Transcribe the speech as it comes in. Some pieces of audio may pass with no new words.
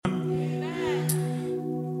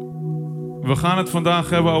We gaan het vandaag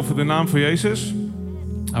hebben over de naam van Jezus.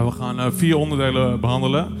 En we gaan 4 onderdelen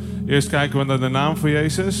behandelen. Eerst kijken we naar de naam van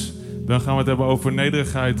Jezus. Dan gaan we het hebben over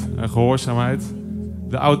nederigheid en gehoorzaamheid.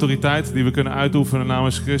 De autoriteit die we kunnen uitoefenen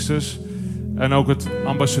namens Christus. En ook het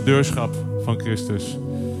ambassadeurschap van Christus.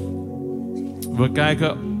 We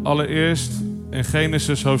kijken allereerst in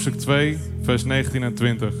Genesis hoofdstuk 2, vers 19 en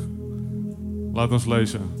 20. Laat ons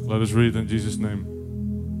lezen. Let us read in Jesus' name.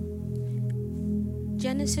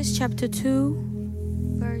 Genesis chapter 2,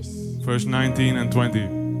 Verse 19 and 20.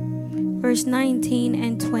 verse 19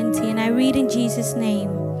 and 20, and I read in Jesus' name.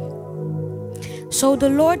 So the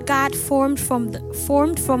Lord God formed from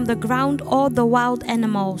the ground all the wild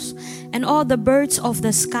animals and all the birds of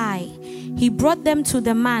the sky. He brought them to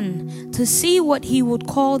the man to see what he would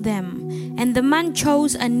call them, and the man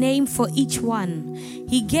chose a name for each one.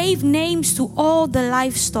 He gave names to all the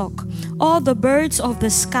livestock, all the birds of the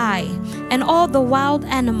sky, and all the wild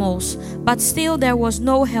animals, but still there was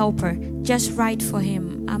no helper, just right for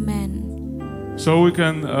him. Amen. So we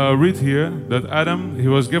can read here that Adam, he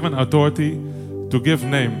was given authority to give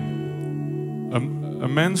name.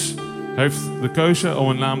 Een mens heeft de keuze om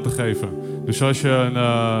een naam te geven. Dus als je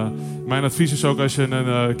mijn advies is ook als je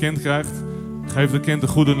een kind krijgt, geef het kind een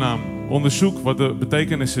goede naam. Onderzoek wat de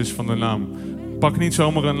betekenis is van de naam. Pak niet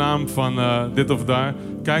zomaar een naam van dit of daar.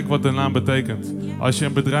 Kijk wat de naam betekent. Als je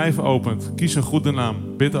een bedrijf opent, kies een goede naam.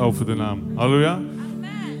 Bid over de naam. Halleluja.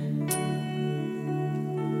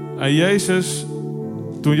 En Jezus,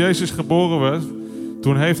 toen Jezus geboren werd,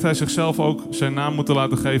 toen heeft hij zichzelf ook zijn naam moeten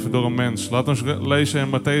laten geven door een mens. Laat ons lezen in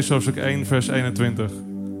Mattheüs hoofdstuk 1, vers 21.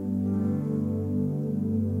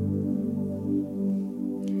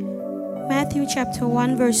 Matthew chapter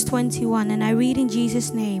 1 verse 21, and I read in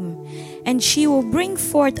Jesus' name. And she will bring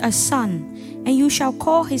forth a son, and you shall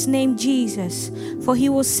call his name Jesus, for he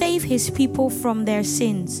will save his people from their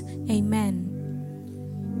sins. Amen.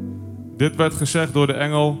 Dit werd gezegd door de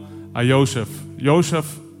engel aan Jozef.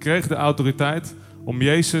 Jozef kreeg de autoriteit om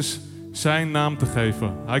Jezus zijn naam te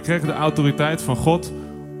geven. Hij kreeg de autoriteit van God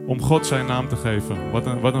om God zijn naam te geven.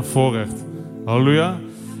 Wat een voorrecht. Halleluja.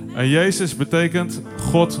 En Jezus betekent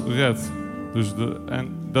God redt. Dus en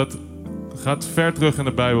dat gaat ver terug in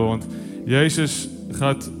de Bijbel. Want Jezus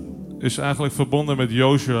is eigenlijk verbonden met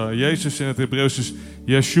Joshua. Jezus in het Hebreeuws is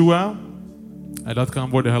Yeshua. En dat kan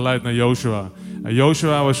worden herleid naar Joshua. En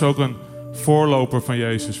Joshua was ook een voorloper van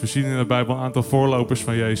Jezus. We zien in de Bijbel een aantal voorlopers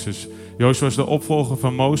van Jezus. Joshua is de opvolger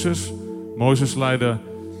van Mozes. Mozes leidde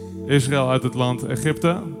Israël uit het land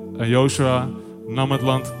Egypte. En Joshua nam het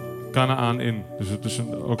land Kanaan in. Dus het is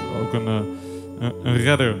ook een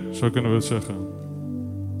redder, zo kunnen we het zeggen.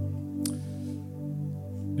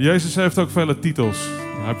 Jezus heeft ook vele titels.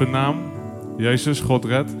 Hij heeft een naam, Jezus, God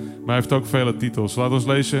redt. Maar hij heeft ook vele titels. Laten we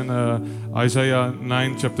lezen in Isaiah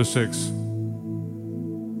 9, chapter 6.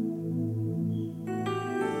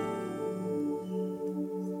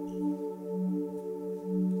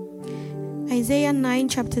 Isaiah 9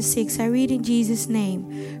 chapter 6, I read in Jesus' name.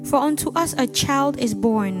 For unto us a child is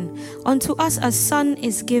born, unto us a son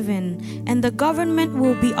is given, and the government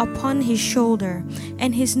will be upon his shoulder,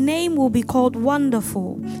 and his name will be called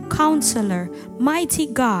Wonderful, Counselor, Mighty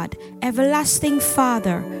God, Everlasting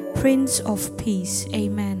Father, Prince of Peace.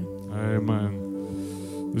 Amen. Amen.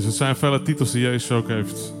 Dus het zijn vele titels die Jezus ook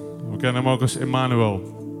heeft. We kennen hem ook als Emmanuel.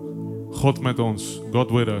 God met ons.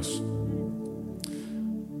 God with us.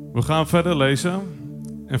 We gaan verder lezen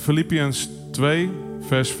in Filippians 2,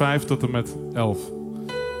 vers 5 tot en met 11.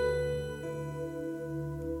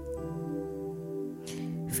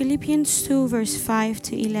 Philippians 2 verse 5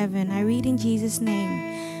 to 11. I read in Jesus' name.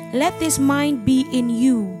 Let this mind be in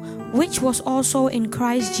you, which was also in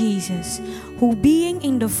Christ Jesus, who being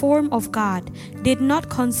in the form of God, did not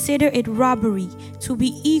consider it robbery to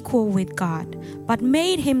be equal with God, but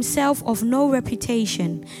made himself of no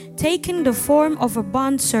reputation, taking the form of a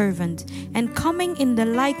bondservant, and coming in the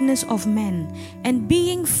likeness of men, and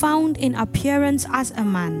being found in appearance as a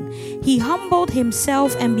man, he humbled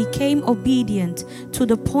himself and became obedient to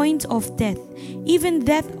the point of death, even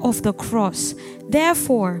death of the cross.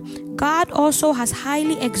 Therefore, God also has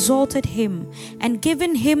highly exalted him and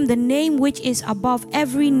given him the name which is above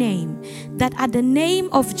every name, that at the name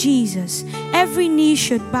of Jesus every knee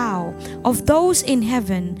should bow, of those in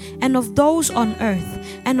heaven and of those on earth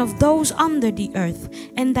and of those under the earth,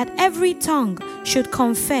 and that every tongue should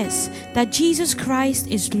confess that Jesus Christ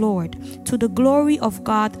is Lord, to the glory of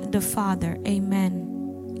God the Father. Amen.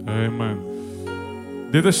 Amen.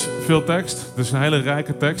 Dit is veel tekst. Het is een hele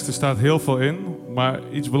rijke tekst. Er staat heel veel in. Maar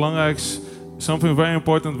iets belangrijks, something very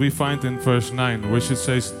important we find in verse 9, which it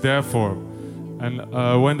says therefore. And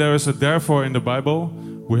when there is a therefore in the Bible,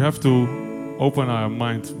 we have to open our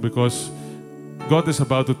mind because God is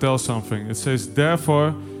about to tell something. It says,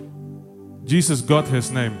 therefore, Jesus got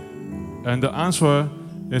his name. And the answer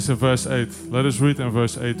is in verse 8. Let us read in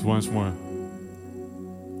verse 8 once more.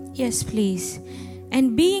 Yes, please.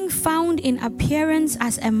 And being found in appearance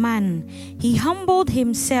as a man, he humbled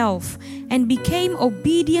himself and became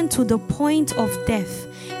obedient to the point of death,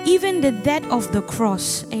 even the death of the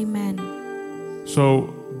cross. Amen.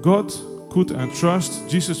 So God could entrust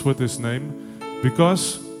Jesus with his name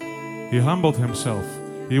because he humbled himself.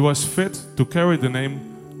 He was fit to carry the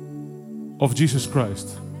name of Jesus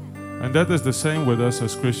Christ. And that is the same with us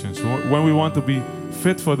as Christians. When we want to be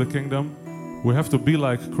fit for the kingdom, we have to be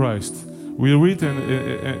like Christ. We read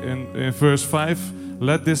in verse 5,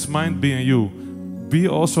 let this mind be in you. Be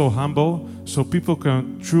also humble so people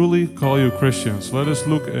can truly call you Christians. Let us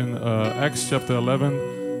look in Acts chapter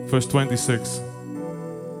 11, verse 26.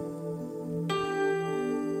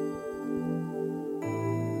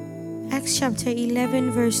 Acts chapter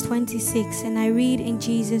 11 verse 26, and I read in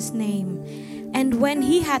Jesus' name. And when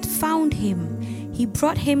he had found him, he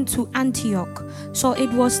brought him to Antioch. So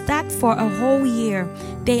it was that for a whole year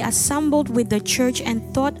they assembled with the church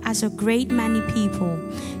and taught as a great many people.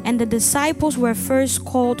 And the disciples were first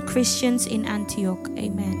called Christians in Antioch.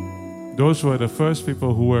 Amen. Those were the first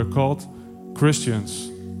people who were called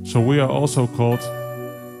Christians. So we are also called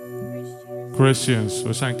Christians.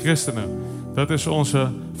 We zijn christenen. Dat is onze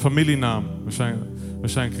familienaam. We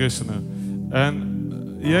zijn christenen. En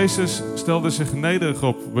Jezus stelde zich nederig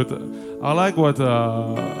op. But I like what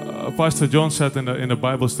Pastor John said in the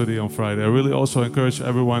Bible study on Friday. I really also encourage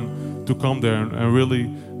everyone to come there and really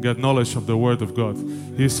get knowledge of the Word of God.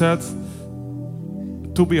 He said,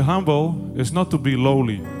 to be humble is not to be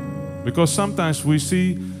lowly. Because sometimes we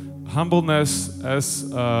see humbleness as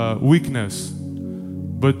weakness.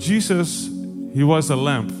 But Jesus, he was a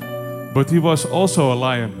lamb. But he was also a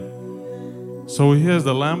lion. So he is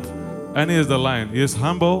the lamb and he is the lion. He is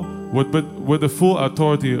humble with the full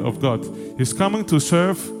authority of God. He's coming to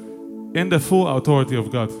serve in the full authority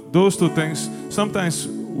of God. Those two things, sometimes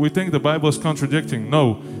we think the Bible is contradicting.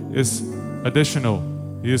 No, it's additional.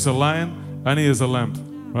 He is a lion and he is a lamb.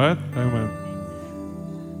 Right? Amen.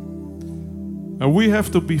 And we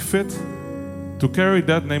have to be fit to carry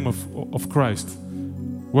that name of Christ.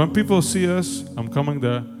 When people see us, I'm coming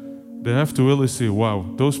there, they have to really see, wow,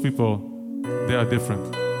 those people, they are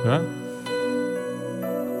different. Yeah?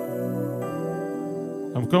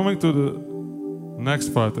 I'm coming to the next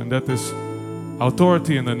part, and that is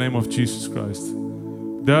authority in the name of Jesus Christ.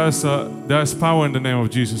 There's power in the name of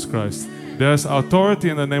Jesus Christ. There's authority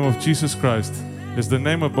in the name of Jesus Christ. It's the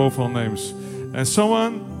name above all names. And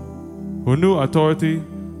someone who knew authority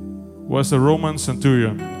was a Roman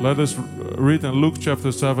centurion. Let us read in Luke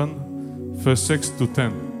chapter 7, verse 6 to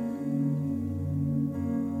 10.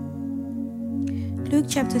 Luke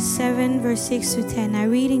chapter 7 verse 6 to 10. I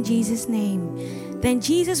read in Jesus' name. Then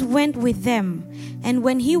Jesus went with them, and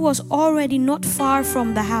when he was already not far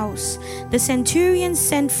from the house, the centurion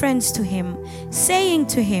sent friends to him, saying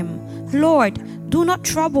to him, Lord, do not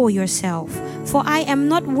trouble yourself, for I am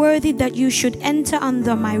not worthy that you should enter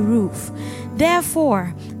under my roof.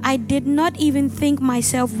 Therefore, I did not even think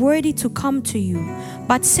myself worthy to come to you,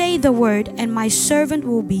 but say the word, and my servant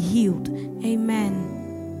will be healed. Amen.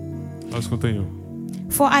 Let's continue.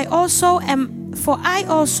 For I also am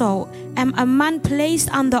a man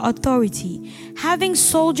placed under authority, having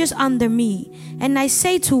soldiers under me. And I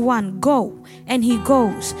say to one, go, and he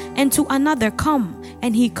goes, and to another, come,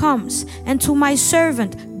 and he comes, and to my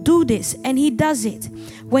servant, do this, and he does it.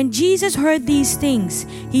 When Jesus heard these things,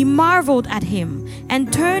 he marveled at him,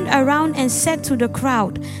 and turned around and said to the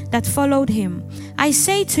crowd that followed him, I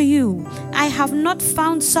say to you, I have not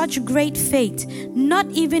found such great faith,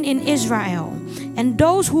 not even in Israel. And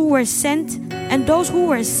those who were sent,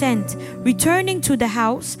 returning to the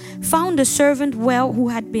house, found the servant well who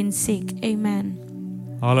had been sick. Amen.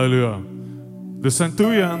 Hallelujah. The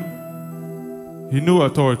centurion, he knew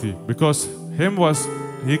authority because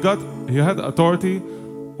he had authority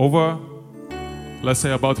over, let's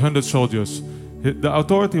say, about 100 soldiers. The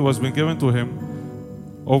authority was being given to him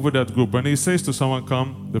over that group. When he says to someone,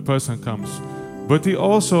 come, the person comes. But he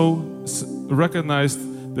also recognized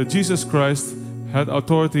that Jesus Christ had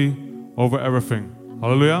authority over everything.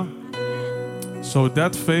 Hallelujah. So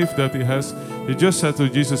that faith that he has, he just said to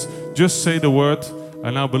Jesus, just say the word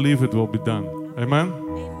and I believe it will be done. Amen?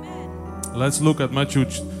 Amen. Let's look at Matthew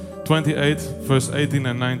 28, verse 18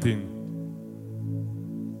 and 19.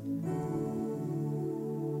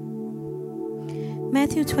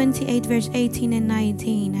 Matthew 28, verse 18 and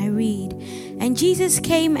 19, I read, "And Jesus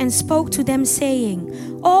came and spoke to them, saying,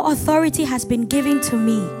 All authority has been given to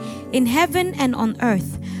me, in heaven and on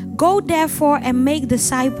earth. Go therefore and make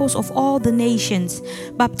disciples of all the nations,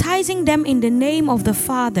 baptizing them in the name of the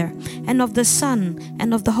Father, and of the Son,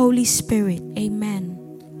 and of the Holy Spirit." Amen.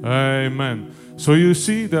 Amen. So you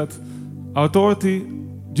see that authority,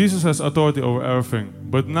 Jesus has authority over everything.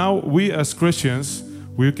 But now we as Christians,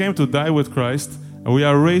 we came to die with Christ and we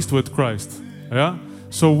are raised with Christ. Yeah?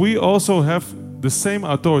 So we also have the same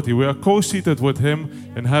authority. We are co-seated with Him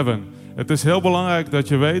in heaven. Het is heel belangrijk dat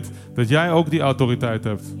je weet dat jij ook die autoriteit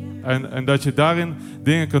hebt. En dat je daarin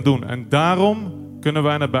dingen kan doen. En daarom kunnen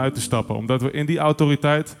wij naar buiten stappen. Omdat we in die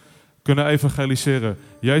autoriteit kunnen evangeliseren.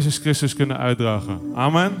 Jezus Christus kunnen uitdragen.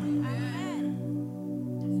 Amen.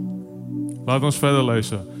 Laten we ons verder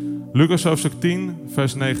lezen. Lucas hoofdstuk 10,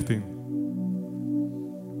 vers 19.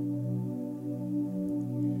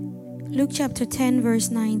 Luke chapter 10,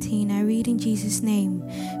 verse 19, I read in Jesus' name.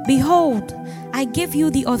 "Behold, I give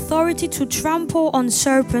you the authority to trample on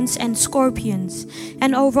serpents and scorpions,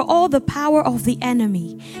 and over all the power of the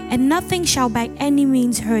enemy, and nothing shall by any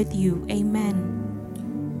means hurt you." Amen.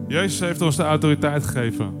 Jezus heeft ons de autoriteit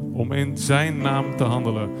gegeven om in zijn naam te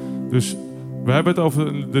handelen. Dus we hebben het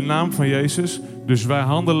over de naam van Jezus, dus wij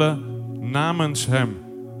handelen namens Hem.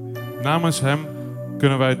 Namens Hem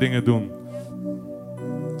kunnen wij dingen doen.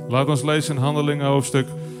 Laat ons lezen in Handelingen hoofdstuk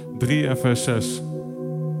 3 en vers 6.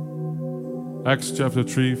 Acts chapter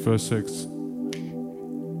 3 verse 6.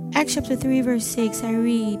 Acts chapter 3, verse 6, I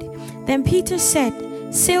read, "Then Peter said,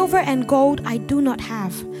 Silver and gold I do not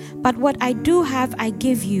have, but what I do have I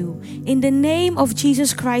give you. In the name of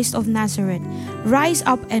Jesus Christ of Nazareth, rise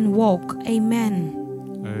up and walk." Amen.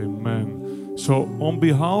 Amen. So on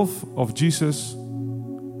behalf of Jesus,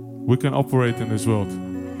 we can operate in this world.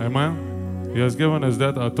 Amen. He has given us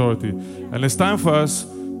that authority. And it's time for us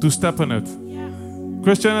to step in it.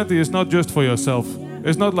 Christianity is not just for yourself.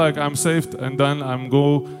 It's not like I'm saved and then I'm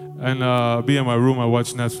go and be in my room and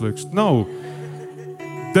watch Netflix. No.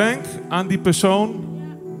 Denk aan die persoon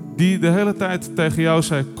die de hele tijd tegen jou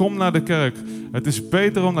zei, kom naar de kerk. Het is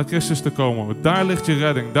beter om naar Christus te komen. Daar ligt je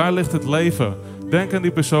redding. Daar ligt het leven. Denk aan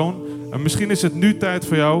die persoon. En misschien is het nu tijd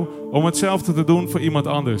voor jou om hetzelfde te doen voor iemand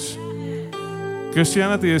anders.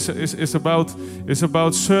 Christianity is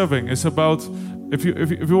about serving. It's about if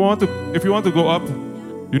you want to go up,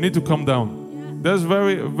 you need to come down. That's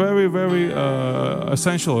very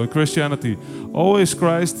essential in Christianity. Always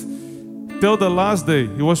Christ. Till the last day,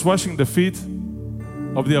 He was washing the feet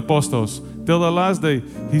of the apostles. Till the last day,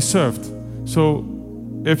 He served. So,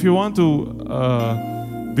 if you want to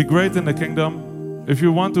be great in the kingdom, if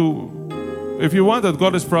you want that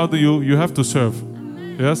God is proud of you, you have to serve.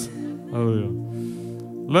 Yes? Hallelujah.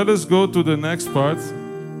 Let us go to the next part,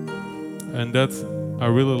 and that I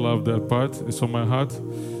really love that part. It's on my heart,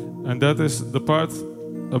 and that is the part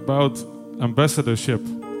about ambassadorship.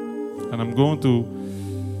 And I'm going to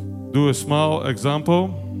do a small example.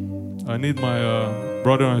 I need my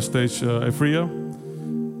brother on stage, Efria,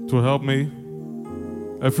 to help me.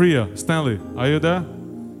 Efria, Stanley, are you there?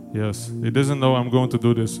 Yes. He doesn't know I'm going to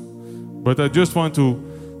do this, but I just want to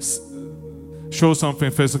show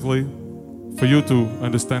something physically for you to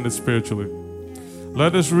understand it spiritually.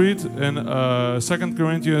 Let us read in 2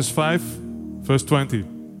 Corinthians 5, verse 20.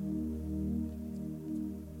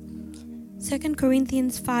 2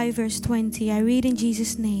 Corinthians 5, verse 20, I read in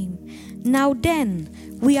Jesus' name. "Now then,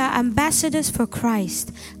 we are ambassadors for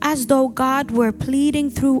Christ, as though God were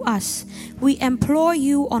pleading through us. We implore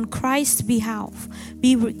you on Christ's behalf,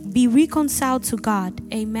 be reconciled to God."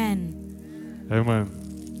 Amen. Amen.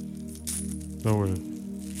 Don't worry.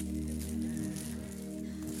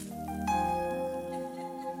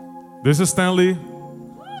 This is Stanley.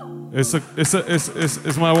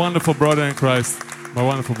 It's my wonderful brother in Christ. My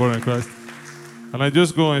wonderful brother in Christ. And I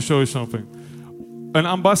just go and show you something. An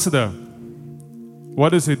ambassador,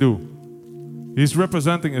 what does he do? He's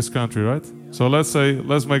representing his country, right? So let's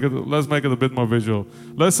make it a bit more visual.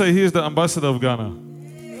 Let's say he is the ambassador of Ghana.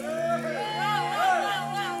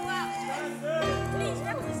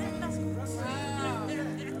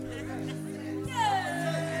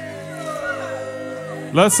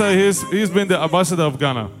 Let's say he's been the ambassador of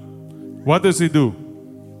Ghana. What does he do?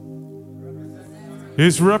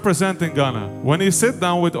 He's representing Ghana. When he sits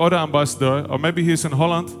down with other ambassador, or maybe he's in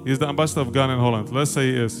Holland, he's the ambassador of Ghana in Holland. Let's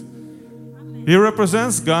say he is. He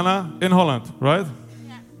represents Ghana in Holland, right?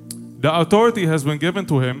 The authority has been given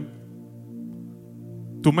to him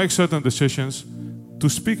to make certain decisions, to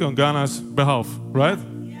speak on Ghana's behalf, right?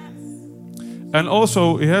 And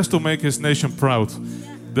also, he has to make his nation proud.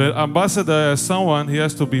 The ambassador, as someone, he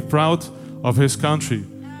has to be proud of his country.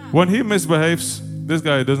 When he misbehaves, this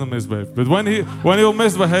guy doesn't misbehave, but when he'll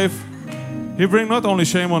misbehave, he brings not only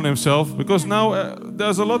shame on himself, because now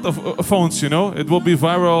there's a lot of phones, you know. It will be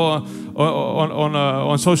viral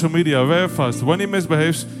on social media very fast. When he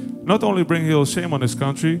misbehaves, not only he'll shame on his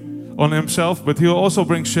country, on himself, but he'll also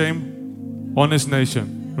bring shame on his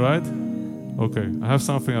nation, right? Okay, I have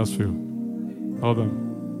something else for you. Hold on.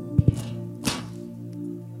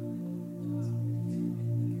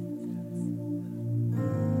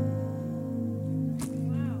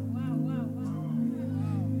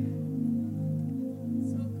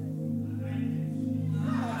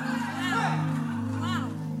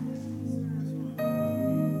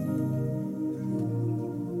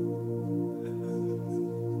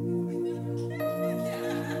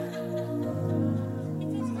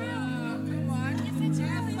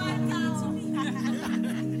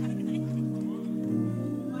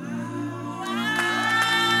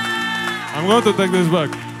 I'm going to take this back.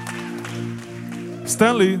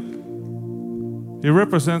 Stanley, he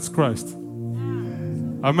represents Christ.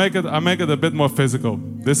 I make it a bit more physical.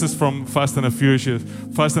 This is from Fast and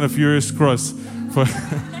the Furious Cross.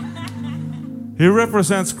 He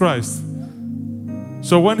represents Christ.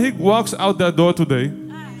 So when he walks out that door today,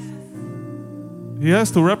 he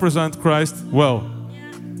has to represent Christ well.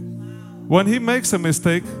 When he makes a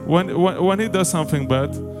mistake, when he does something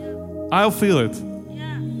bad, I'll feel it.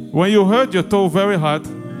 When you hurt your toe very hard,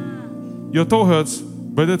 your toe hurts,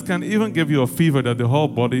 but it can even give you a fever that the whole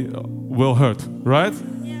body will hurt, right?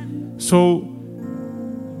 Yeah. So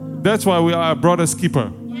that's why we are a brother's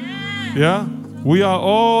keeper. Yeah? We are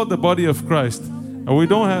all the body of Christ. And we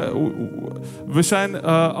don't have, we zijn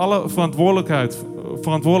alle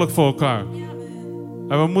verantwoordelijk voor elkaar.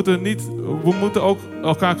 En we moeten ook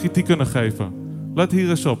elkaar kritiek kunnen geven. Let hier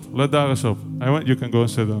eens op, let daar eens op. You can go and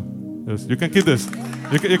sit down. Yes, you can keep this.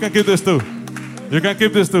 You can keep this too. You can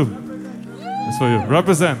keep this too. That's for you.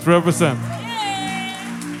 Represent.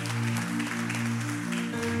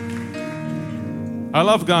 I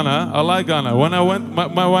love Ghana. I like Ghana. When I went,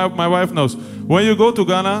 my wife knows. When you go to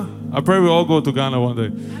Ghana, I pray we all go to Ghana one day.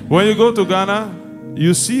 When you go to Ghana,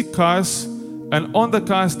 you see cars, and on the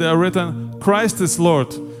cars they are written, Christ is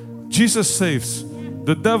Lord. Jesus saves.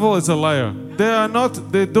 The devil is a liar.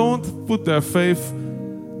 They don't put their faith.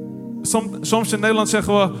 Soms in Nederland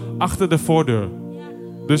zeggen we achter de voordeur.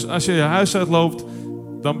 Dus als je je huis uitloopt,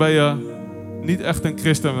 dan ben je niet echt een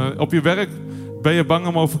christen. Op je werk ben je bang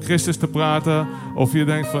om over Christus te praten. Of je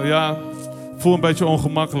denkt van ja, voel een beetje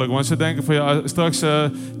ongemakkelijk. Want ze denken van ja, straks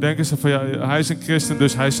denken ze van ja, hij is een christen,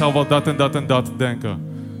 dus hij zal wel dat en dat en dat denken.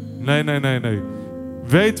 Nee.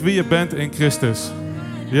 Weet wie je bent in Christus.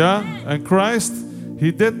 Ja? En Christ,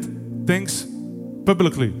 he did things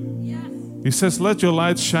publicly. He says, let your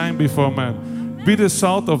light shine before men. Be the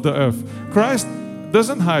salt of the earth. Christ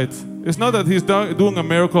doesn't hide. It's not that he's doing a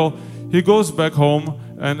miracle. He goes back home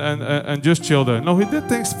and just chill there. No, he did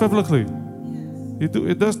things publicly.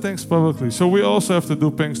 He does things publicly. So we also have to do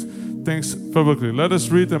things publicly. Let us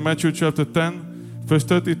read in Matthew chapter 10, verse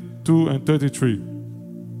 32 and 33.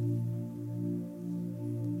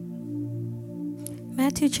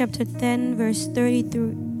 Matthew chapter 10, verse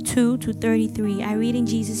 32 to 33. I read in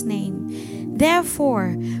Jesus' name.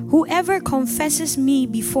 Therefore, whoever confesses me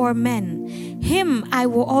before men, him I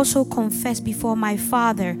will also confess before my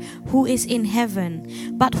Father who is in heaven.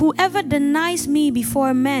 But whoever denies me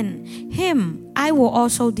before men, him I will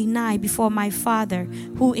also deny before my Father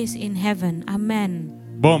who is in heaven. Amen.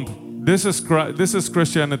 Boom. This is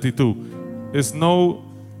Christianity too. It's no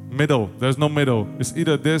middle. There's no middle. It's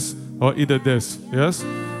either this or either this. Yes?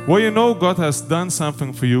 When you know God has done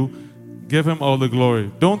something for you, give him all the glory.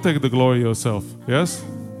 Don't take the glory yourself. Yes?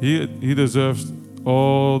 He deserves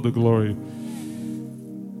all the glory.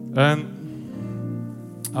 And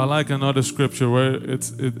I like another scripture where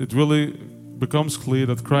it really becomes clear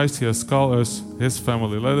that Christ has called us his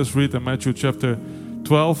family. Let us read in Matthew chapter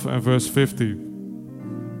 12 and verse 50.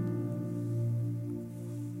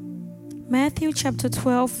 Matthew chapter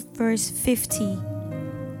 12, verse 50.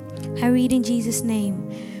 I read in Jesus' name.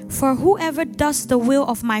 For whoever does the will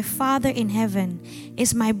of my Father in heaven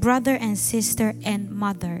is my brother and sister and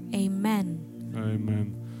mother. Amen.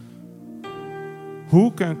 Amen.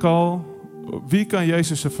 Wie kan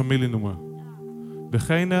Jezus zijn familie noemen?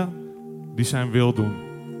 Degene die zijn wil doen.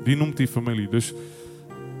 Die noemt hij familie. Dus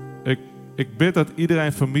ik bid dat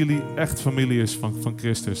iedereen echt familie is van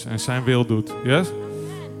Christus. En zijn wil doet. Yes?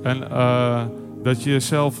 En dat je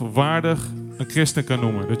jezelf waardig een christen kan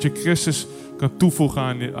noemen. Dat je Christus kan toevoegen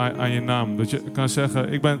aan je naam. Dat je kan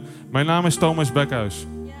zeggen, mijn naam is Thomas Bekhuis.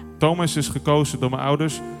 Thomas is gekozen door mijn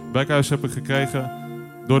ouders. Bekhuis heb ik gekregen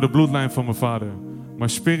door de bloedlijn van mijn vader. Maar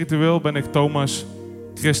spiritueel ben ik Thomas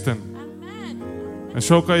Christen. En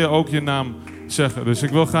zo kan je ook je naam zeggen. Dus ik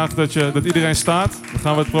wil graag dat iedereen staat. Dan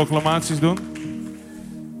gaan we het proclamaties doen.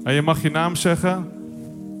 En je mag je naam zeggen.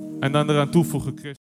 En dan eraan toevoegen Christen.